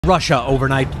Russia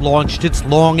overnight launched its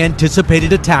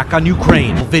long-anticipated attack on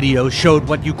Ukraine. Videos showed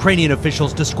what Ukrainian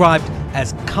officials described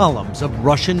as columns of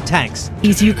Russian tanks.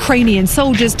 These Ukrainian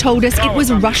soldiers told us it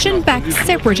was Russian-backed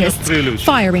separatists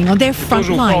firing on their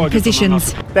front-line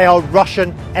positions. They are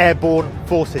Russian airborne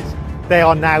forces. They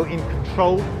are now in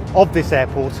control of this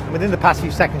airport. And within the past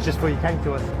few seconds, just before you came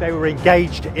to us, they were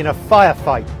engaged in a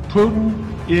firefight.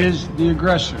 Putin is the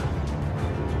aggressor.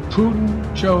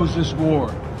 Putin chose this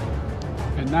war.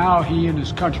 And now he and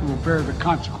his country will bear the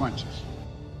consequences.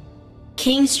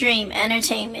 Kingstream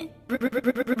Entertainment,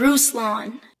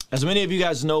 Ruslan. As many of you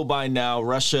guys know by now,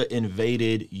 Russia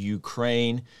invaded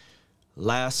Ukraine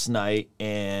last night,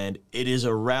 and it is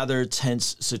a rather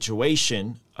tense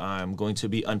situation. I'm going to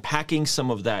be unpacking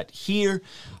some of that here,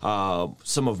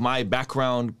 some of my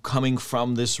background coming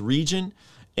from this region,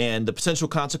 and the potential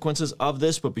consequences of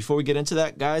this. But before we get into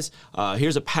that, guys,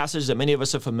 here's a passage that many of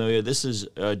us are familiar. This is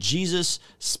Jesus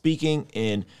speaking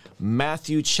in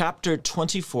Matthew chapter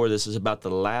 24. This is about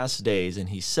the last days, and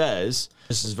he says,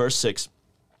 this is verse 6,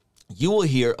 "You will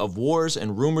hear of wars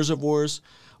and rumors of wars,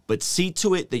 but see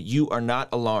to it that you are not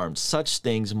alarmed. Such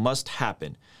things must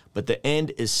happen, but the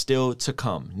end is still to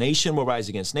come. Nation will rise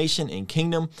against nation, and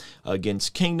kingdom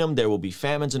against kingdom. There will be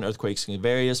famines and earthquakes in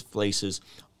various places.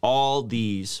 All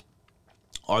these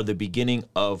are the beginning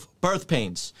of birth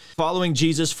pains." Following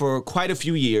Jesus for quite a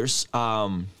few years,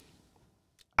 I've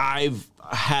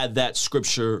had that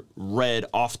scripture read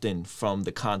often from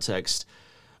the context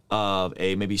of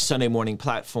a maybe Sunday morning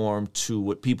platform to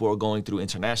what people are going through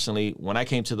internationally. When I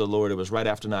came to the Lord, it was right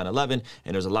after 9/11,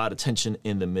 and there's a lot of tension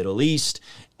in the Middle East,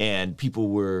 and people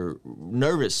were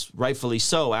nervous, rightfully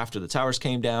so, after the towers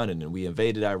came down and then we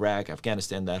invaded Iraq,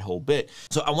 Afghanistan, that whole bit.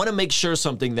 So I want to make sure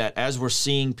something that as we're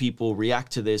seeing people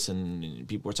react to this, and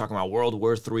people are talking about World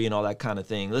War III and all that kind of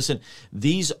thing, listen,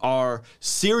 these are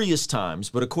serious times,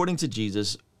 but according to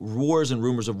Jesus, wars and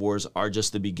rumors of wars are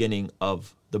just the beginning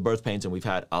of the birth pains, and we've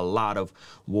had a lot of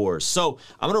wars. So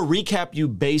I'm going to recap you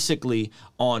basically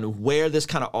on where this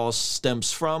kind of all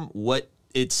stems from, what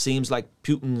it seems like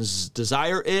Putin's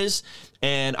desire is,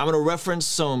 and I'm going to reference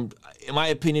some, in my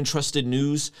opinion, trusted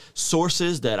news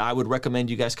sources that I would recommend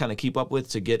you guys kind of keep up with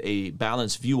to get a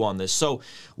balanced view on this. So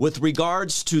with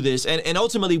regards to this, and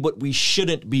ultimately what we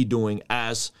shouldn't be doing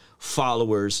as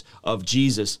followers of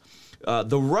Jesus,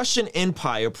 the Russian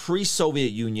Empire,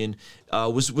 pre-Soviet Union,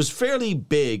 was fairly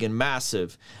big and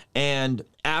massive. And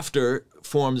after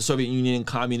formed the Soviet Union and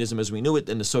communism as we knew it,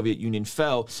 then the Soviet Union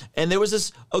fell. And there was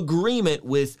this agreement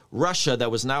with Russia that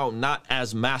was now not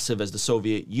as massive as the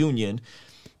Soviet Union,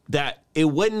 that it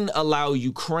wouldn't allow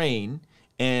Ukraine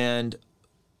and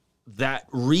that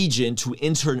region to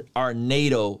enter our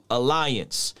NATO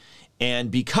alliance.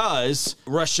 And because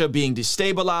Russia being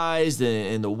destabilized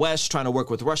and the West trying to work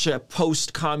with Russia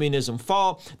post-communism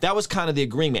fall, that was kind of the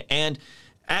agreement. And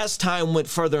as time went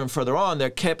further and further on,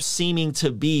 there kept seeming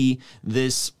to be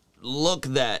this look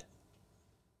that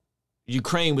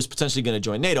Ukraine was potentially going to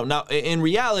join NATO. Now, in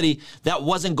reality, that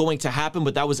wasn't going to happen,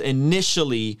 but that was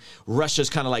initially Russia's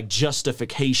kind of like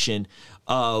justification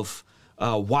of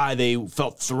why they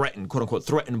felt threatened, quote unquote,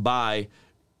 threatened by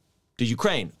the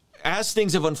Ukraine. As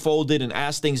things have unfolded and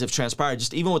as things have transpired,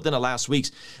 just even within the last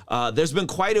weeks, there's been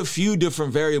quite a few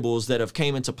different variables that have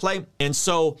came into play. And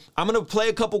so I'm going to play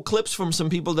a couple clips from some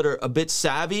people that are a bit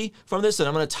savvy from this, and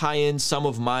I'm going to tie in some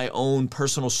of my own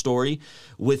personal story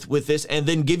with this, and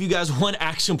then give you guys one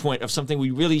action point of something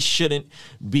we really shouldn't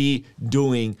be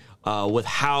doing with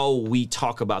how we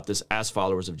talk about this as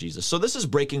followers of Jesus. So this is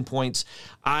Breaking Points.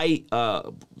 I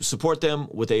support them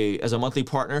with as a monthly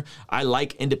partner. I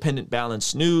like independent,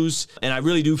 balanced news, and I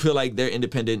really do feel like they're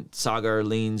independent. Sagar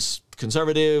leans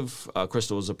conservative,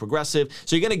 Crystal is a progressive.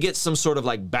 So you're going to get some sort of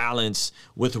like balance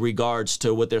with regards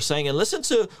to what they're saying. And listen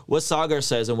to what Sagar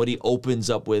says and what he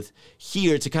opens up with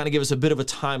here to kind of give us a bit of a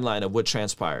timeline of what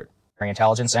transpired.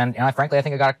 Intelligence, and frankly, I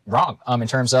think I got it wrong in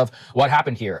terms of what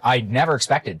happened here. I never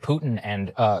expected Putin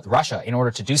and Russia, in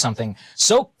order to do something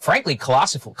so, frankly,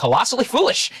 colossally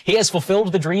foolish. He has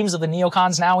fulfilled the dreams of the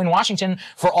neocons now in Washington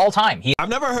for all time. I've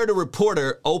never heard a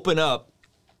reporter open up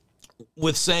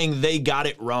with saying they got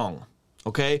it wrong.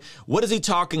 Okay, what is he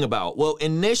talking about? Well,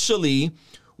 initially,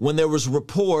 when there was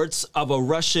reports of a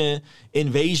Russian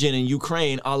invasion in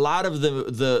Ukraine, a lot of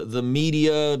the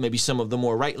media, maybe some of the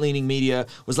more right-leaning media,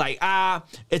 was like,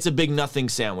 it's a big nothing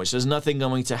sandwich. There's nothing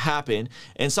going to happen.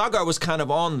 And Sagar was kind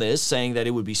of on this, saying that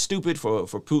it would be stupid for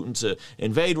Putin to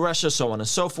invade Russia, so on and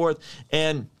so forth.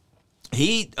 And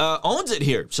he owns it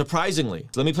here, surprisingly.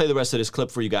 Let me play the rest of this clip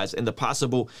for you guys and the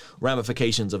possible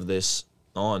ramifications of this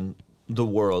on the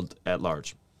world at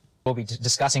large. We'll be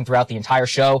discussing throughout the entire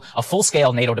show a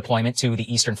full-scale NATO deployment to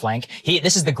the eastern flank.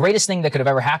 This is the greatest thing that could have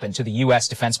ever happened to the U.S.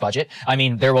 defense budget. I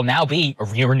mean, there will now be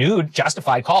renewed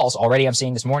justified calls. Already I'm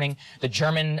seeing this morning the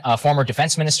German former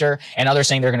defense minister and others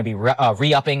saying they're going to be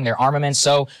re-upping their armaments.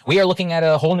 So we are looking at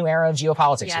a whole new era of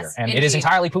geopolitics here. And it is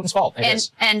entirely Putin's fault.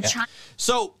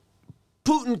 So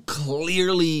Putin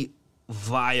clearly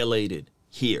violated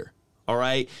here. All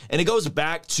right. And it goes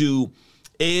back to,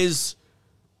 is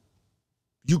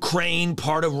Ukraine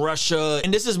part of Russia?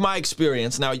 And this is my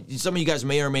experience. Now, some of you guys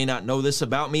may or may not know this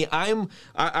about me.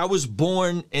 I was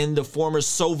born in the former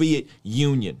Soviet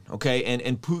Union, okay?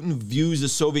 And Putin views the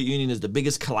Soviet Union as the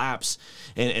biggest collapse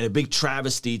and a big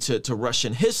travesty to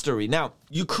Russian history. Now,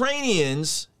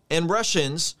 Ukrainians and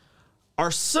Russians are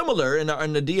similar, and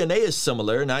the DNA is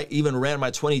similar, and I even ran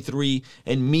my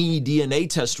 23andMe DNA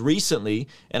test recently,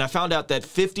 and I found out that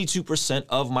 52%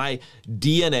 of my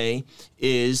DNA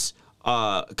is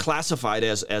classified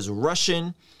as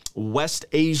Russian, West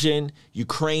Asian,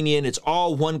 Ukrainian. It's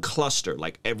all one cluster,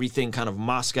 like everything kind of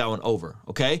Moscow and over,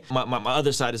 okay? My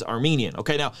other side is Armenian,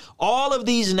 okay? Now, all of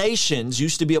these nations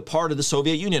used to be a part of the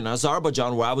Soviet Union.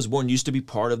 Azerbaijan, where I was born, used to be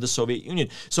part of the Soviet Union.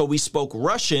 So we spoke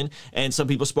Russian, and some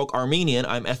people spoke Armenian.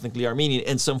 I'm ethnically Armenian,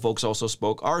 and some folks also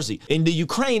spoke Arzi. In the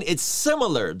Ukraine, it's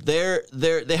similar.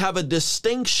 They have a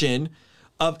distinction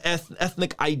of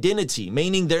ethnic identity,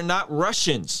 meaning they're not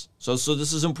Russians. So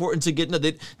this is important to get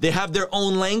into. They have their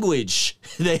own language.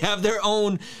 They have their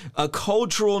own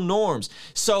cultural norms.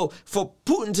 So for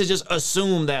Putin to just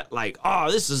assume that, like,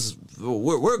 oh,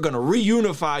 we're going to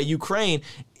reunify Ukraine,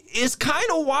 it's kind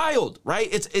of wild, right?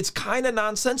 It's kind of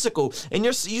nonsensical. And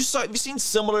you've seen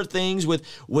similar things with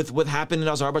what happened in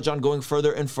Azerbaijan going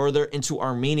further and further into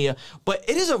Armenia. But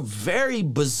it is a very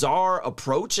bizarre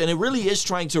approach, and it really is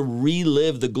trying to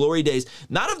relive the glory days,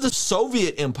 not of the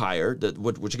Soviet Empire,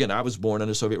 which again, I was born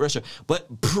under Soviet Russia,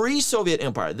 but pre-Soviet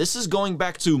Empire. This is going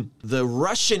back to the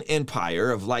Russian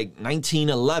Empire of like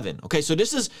 1911. Okay, so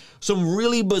this is some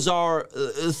really bizarre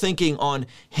thinking on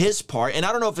his part. And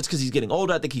I don't know if it's because he's getting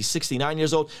older. I think he's 69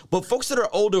 years old. But folks that are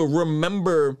older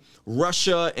remember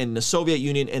Russia and the Soviet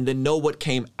Union and then know what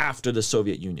came after the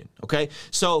Soviet Union. Okay,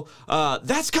 so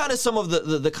that's kind of some of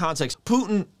the context.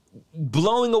 Putin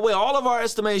blowing away all of our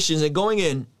estimations and going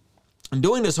in and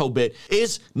doing this whole bit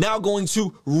is now going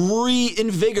to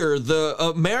reinvigor the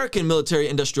American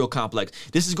military-industrial complex.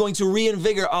 This is going to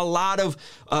reinvigor a lot of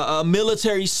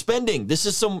military spending. This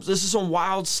is some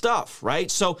wild stuff, right?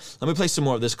 So let me play some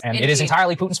more of this. And it is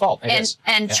entirely Putin's fault.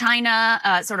 China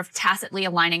sort of tacitly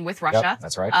aligning with Russia. Yep,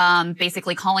 that's right.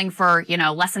 Basically calling for,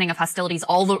 lessening of hostilities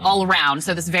all around.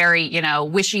 So this very,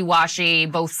 wishy-washy,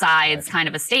 both sides kind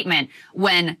of a statement,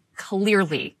 when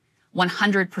clearly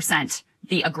 100%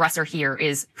 the aggressor here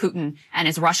is Putin and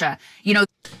is Russia.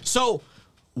 So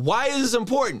why is this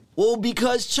important? Well,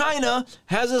 because China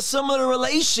has a similar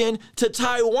relation to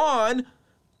Taiwan.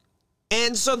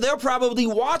 And so they're probably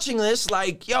watching this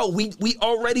like, yo, we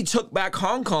already took back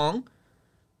Hong Kong,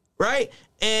 right?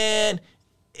 And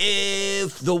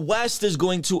if the West is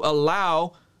going to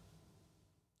allow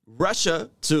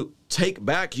Russia to take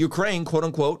back Ukraine, quote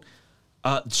unquote,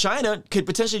 China could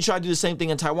potentially try to do the same thing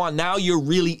in Taiwan. Now you're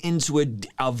really into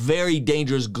a very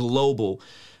dangerous global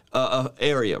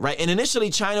area, right? And initially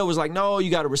China was like, no,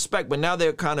 you got to respect, but now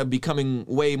they're kind of becoming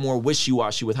way more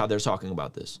wishy-washy with how they're talking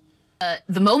about this.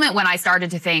 The moment when I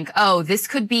started to think, oh, this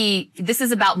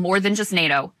is about more than just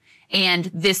NATO,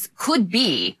 and this could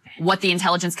be what the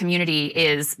intelligence community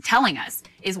is telling us,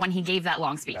 is when he gave that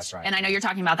long speech. That's right. And I know you're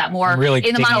talking about that more really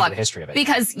in the monologue. The history of it.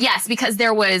 Because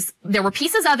there were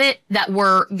pieces of it that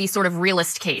were the sort of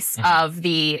realist case of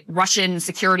the Russian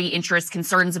security interests,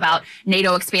 concerns about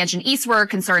NATO expansion eastward,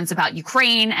 concerns about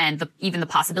Ukraine, and even the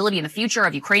possibility in the future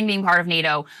of Ukraine being part of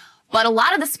NATO. But a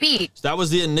lot of the speech... That was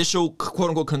the initial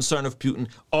quote-unquote concern of Putin.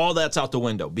 All that's out the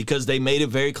window because they made it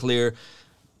very clear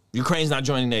Ukraine's not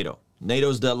joining NATO.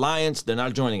 NATO's the alliance. They're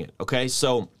not joining it. Okay,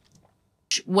 so...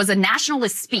 was a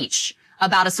nationalist speech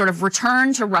about a sort of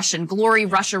return to Russian glory,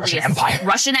 Russian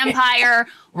Empire,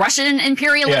 Russian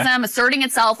imperialism, asserting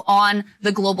itself on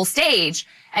the global stage.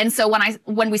 And so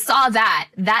when we saw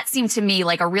that seemed to me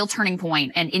like a real turning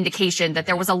point and indication that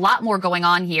there was a lot more going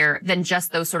on here than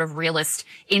just those sort of realist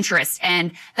interests.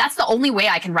 And that's the only way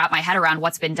I can wrap my head around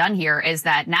what's been done here, is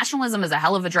that nationalism is a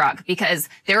hell of a drug, because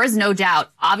there is no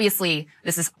doubt, obviously,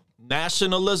 this is...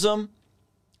 Nationalism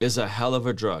is a hell of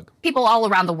a drug. People all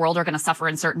around the world are going to suffer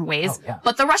in certain ways,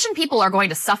 but the Russian people are going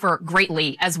to suffer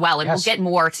greatly as well. And we'll get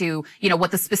more to, you know,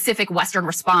 what the specific Western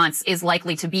response is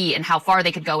likely to be and how far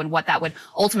they could go and what that would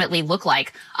ultimately look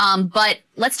like. But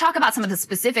let's talk about some of the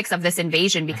specifics of this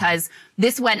invasion, because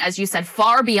this went, as you said,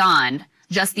 far beyond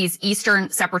just these eastern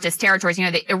separatist territories. You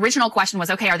know, the original question was,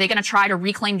 okay, are they going to try to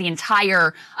reclaim the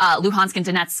entire Luhansk and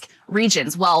Donetsk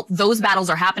regions? Well, those battles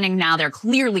are happening now. They're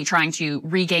clearly trying to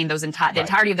regain those the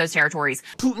entirety of those territories.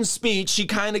 Putin's speech, he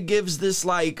kind of gives this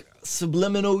like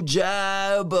subliminal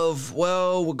jab of,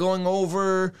 well, we're going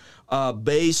over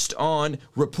based on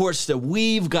reports that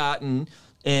we've gotten,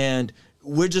 and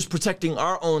we're just protecting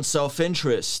our own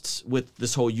self-interests with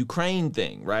this whole Ukraine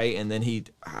thing, right? And then he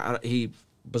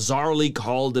bizarrely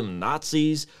called them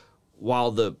Nazis,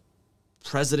 while the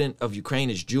president of Ukraine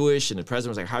is Jewish, and the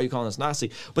president was like, how are you calling us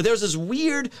Nazi? But there's this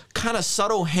weird kind of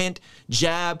subtle hint,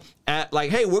 jab at like,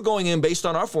 hey, we're going in based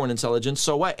on our foreign intelligence,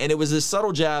 so what? And it was this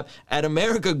subtle jab at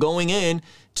America going in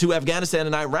to Afghanistan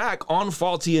and Iraq on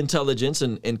faulty intelligence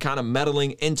and kind of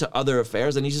meddling into other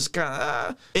affairs. And he's just kind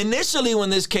of, initially when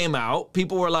this came out,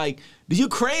 people were like, the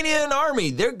Ukrainian army,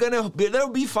 they'll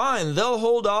be fine. They'll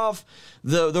hold off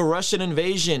the Russian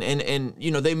invasion, and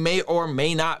you know, they may or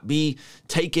may not be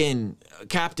taken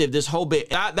captive this whole bit.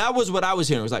 That was what I was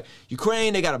hearing. It was like,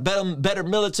 Ukraine, they got a better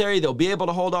military. They'll be able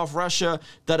to hold off Russia,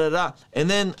 da-da-da. And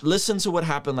then listen to what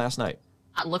happened last night.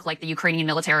 Look like the Ukrainian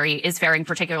military is faring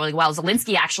particularly well.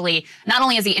 Zelensky actually, not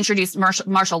only has he introduced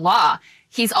martial law,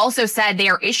 he's also said they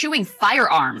are issuing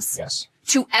firearms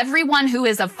to everyone who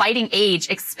is of fighting age,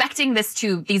 expecting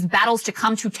these battles to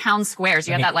come to town squares.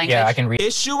 You have that language? Yeah, I can read.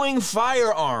 Issuing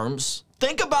firearms.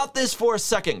 Think about this for a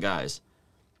second, guys.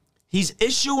 He's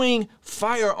issuing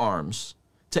firearms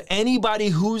to anybody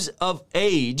who's of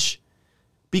age,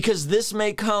 because this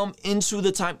may come into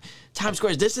the Times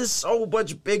Squares. This is so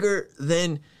much bigger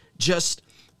than just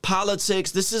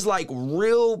politics. This is like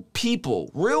real people,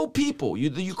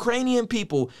 the Ukrainian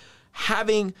people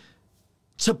having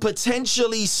to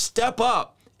potentially step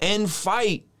up and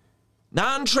fight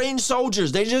non-trained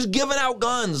soldiers. They're just giving out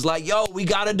guns like, yo, we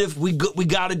gotta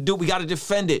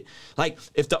defend it. Like,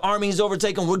 if the army is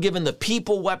overtaken, we're giving the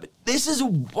people weapons. This is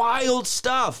wild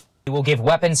stuff. We will give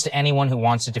weapons to anyone who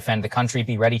wants to defend the country.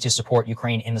 Be ready to support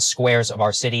Ukraine in the squares of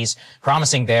our cities.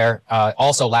 Promising there,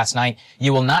 also last night,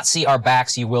 you will not see our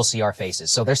backs, you will see our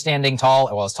faces. So they're standing tall,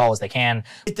 well, as tall as they can.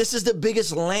 This is the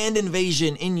biggest land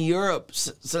invasion in Europe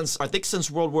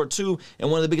since World War II, and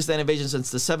one of the biggest land invasions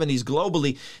since the 70s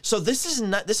globally. So this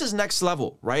is next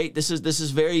level, right? This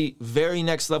is very, very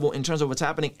next level in terms of what's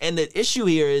happening. And the issue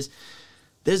here is,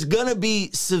 there's gonna be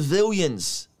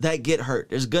civilians that get hurt.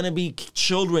 There's gonna be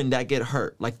children that get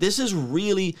hurt. Like, this is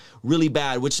really, really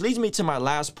bad, which leads me to my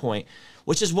last point,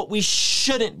 which is what we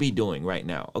shouldn't be doing right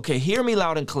now. Okay, hear me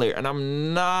loud and clear. And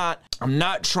I'm not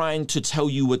trying to tell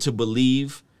you what to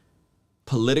believe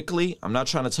politically. I'm not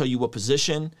trying to tell you what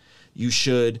position you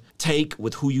should take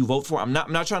with who you vote for. I'm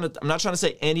not trying to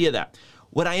say any of that.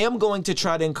 What I am going to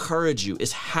try to encourage you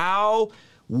is how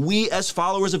we, as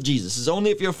followers of Jesus, is only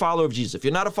if you're a follower of Jesus. If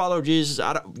you're not a follower of Jesus,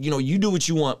 you do what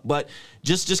you want, but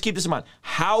just keep this in mind.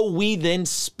 How we then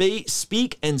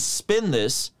speak and spin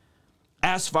this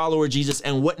as follower of Jesus,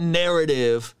 and what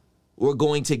narrative we're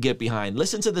going to get behind.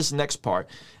 Listen to this next part.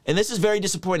 And this is very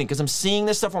disappointing, because I'm seeing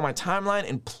this stuff on my timeline,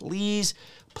 and please,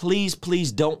 please,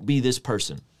 please don't be this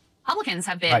person. Republicans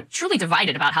have been truly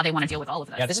divided about how they want to deal with all of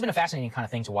this. Yeah, this has been a fascinating kind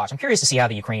of thing to watch. I'm curious to see how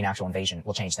the Ukraine actual invasion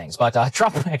will change things. But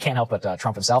Trump, I can't help but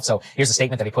Trump himself. So here's the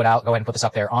statement that he put out. Go ahead and put this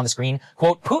up there on the screen.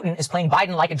 Quote, Putin is playing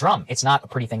Biden like a drum. It's not a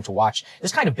pretty thing to watch.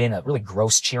 There's kind of been a really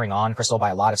gross cheering on, Crystal,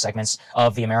 by a lot of segments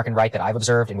of the American right that I've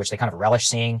observed, in which they kind of relish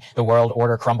seeing the world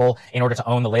order crumble in order to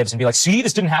own the libs and be like, see,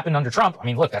 this didn't happen under Trump. I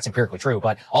mean, look, that's empirically true.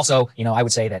 But also, I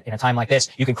would say that in a time like this,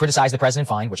 you can criticize the president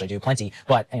fine, which I do plenty.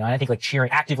 But, I think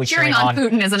like actively cheering on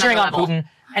Putin is another level. Putin.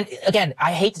 And again,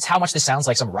 I hate how much this sounds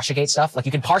like some Russiagate stuff. Like,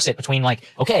 you can parse it between like,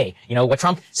 okay, what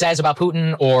Trump says about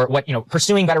Putin, or what,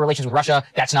 pursuing better relations with Russia,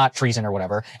 that's not treason or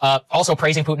whatever. Also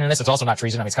praising Putin in this, it's also not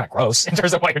treason. I mean, it's kind of gross in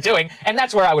terms of what you're doing. And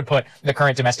that's where I would put the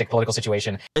current domestic political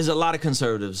situation. There's a lot of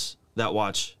conservatives that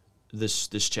watch this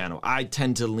channel. I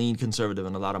tend to lean conservative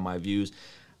in a lot of my views,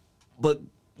 but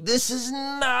this is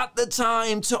not the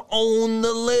time to own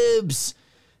the libs.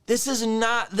 This is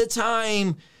not the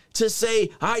time to say,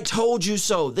 I told you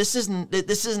so. This is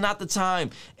not the time.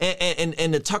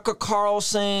 And the Tucker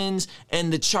Carlsons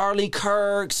and the Charlie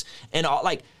Kirks and all,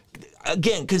 like,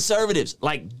 again, conservatives,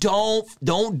 like, don't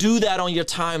do that on your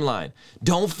timeline.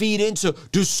 Don't feed into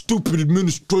this stupid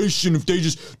administration if they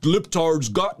just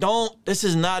libtards don't. This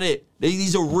is not it.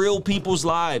 These are real people's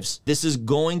lives. This is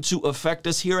going to affect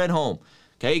us here at home.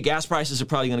 Okay, gas prices are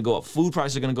probably going to go up. Food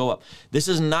prices are going to go up. This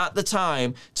is not the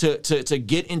time to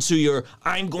get into your,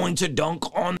 I'm going to dunk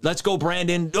on, let's go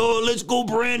Brandon. Oh, let's go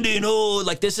Brandon. Oh,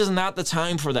 like, this is not the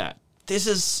time for that. This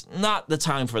is not the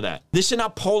time for that. This should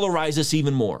not polarize us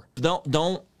even more. Don't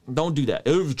do that.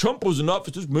 If Trump was enough,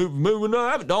 it's just maybe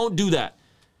not happen. Don't do that.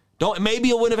 Maybe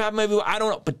it wouldn't have happened. Maybe, I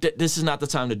don't know. But this is not the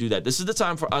time to do that. This is the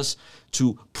time for us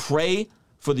to pray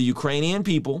for the Ukrainian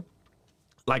people,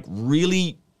 like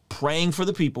really praying for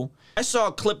the people. I saw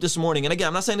a clip this morning, and again,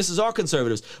 I'm not saying this is all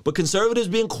conservatives, but conservatives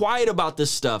being quiet about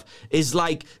this stuff is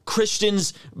like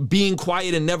Christians being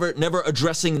quiet and never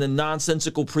addressing the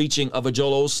nonsensical preaching of a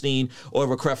Joel Osteen or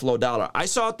of a Creflo Dollar. I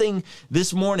saw a thing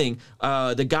this morning,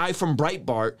 the guy from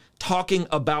Breitbart talking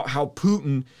about how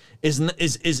Putin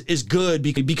is good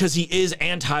because he is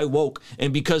anti-woke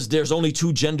and because there's only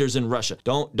 2 genders in Russia.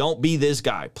 Don't be this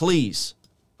guy, please.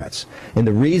 And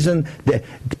the reason that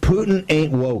Putin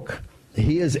ain't woke,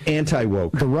 he is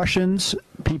anti-woke. The Russians,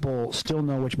 people still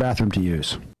know which bathroom to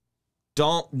use.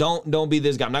 Don't be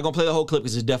this guy. I'm not gonna play the whole clip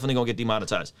because it's definitely gonna get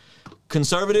demonetized.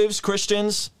 Conservatives,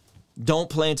 Christians,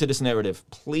 don't play into this narrative.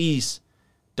 Please,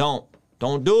 don't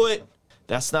do it.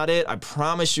 That's not it. I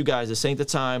promise you guys, this ain't the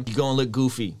time. You're gonna look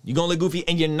goofy. You're gonna look goofy,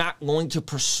 and you're not going to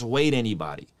persuade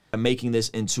anybody by making this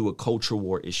into a culture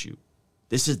war issue.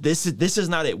 This is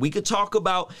not it. We could talk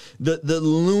about the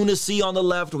lunacy on the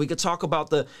left. We could talk about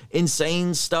the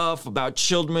insane stuff about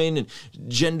children and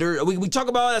gender. We talk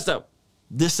about all that stuff.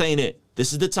 This ain't it.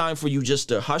 This is the time for you just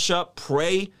to hush up,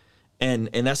 pray, and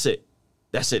that's it.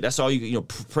 That's it. That's all you know.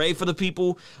 Pray for the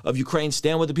people of Ukraine.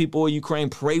 Stand with the people of Ukraine.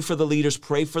 Pray for the leaders.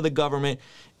 Pray for the government,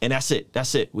 and that's it.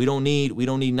 That's it. We don't need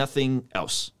nothing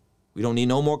else. We don't need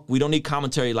no more. We don't need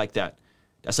commentary like that.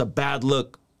 That's a bad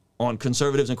look on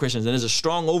conservatives and Christians, and there's a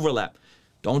strong overlap.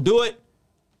 Don't do it.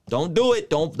 Don't do it.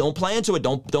 Don't play into it.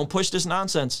 Don't push this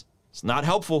nonsense. It's not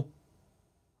helpful.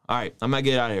 All right, I'm gonna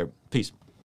get out of here. Peace.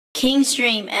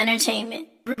 Kingstream Entertainment.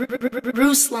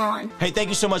 Ruslan. Hey, thank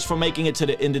you so much for making it to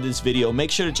the end of this video.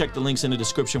 Make sure to check the links in the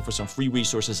description for some free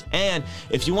resources. And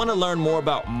if you want to learn more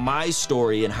about my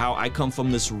story and how I come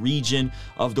from this region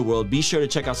of the world, be sure to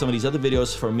check out some of these other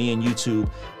videos from me and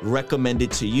YouTube recommended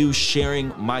to you,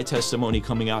 sharing my testimony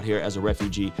coming out here as a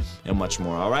refugee and much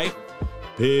more. All right?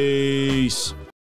 Peace.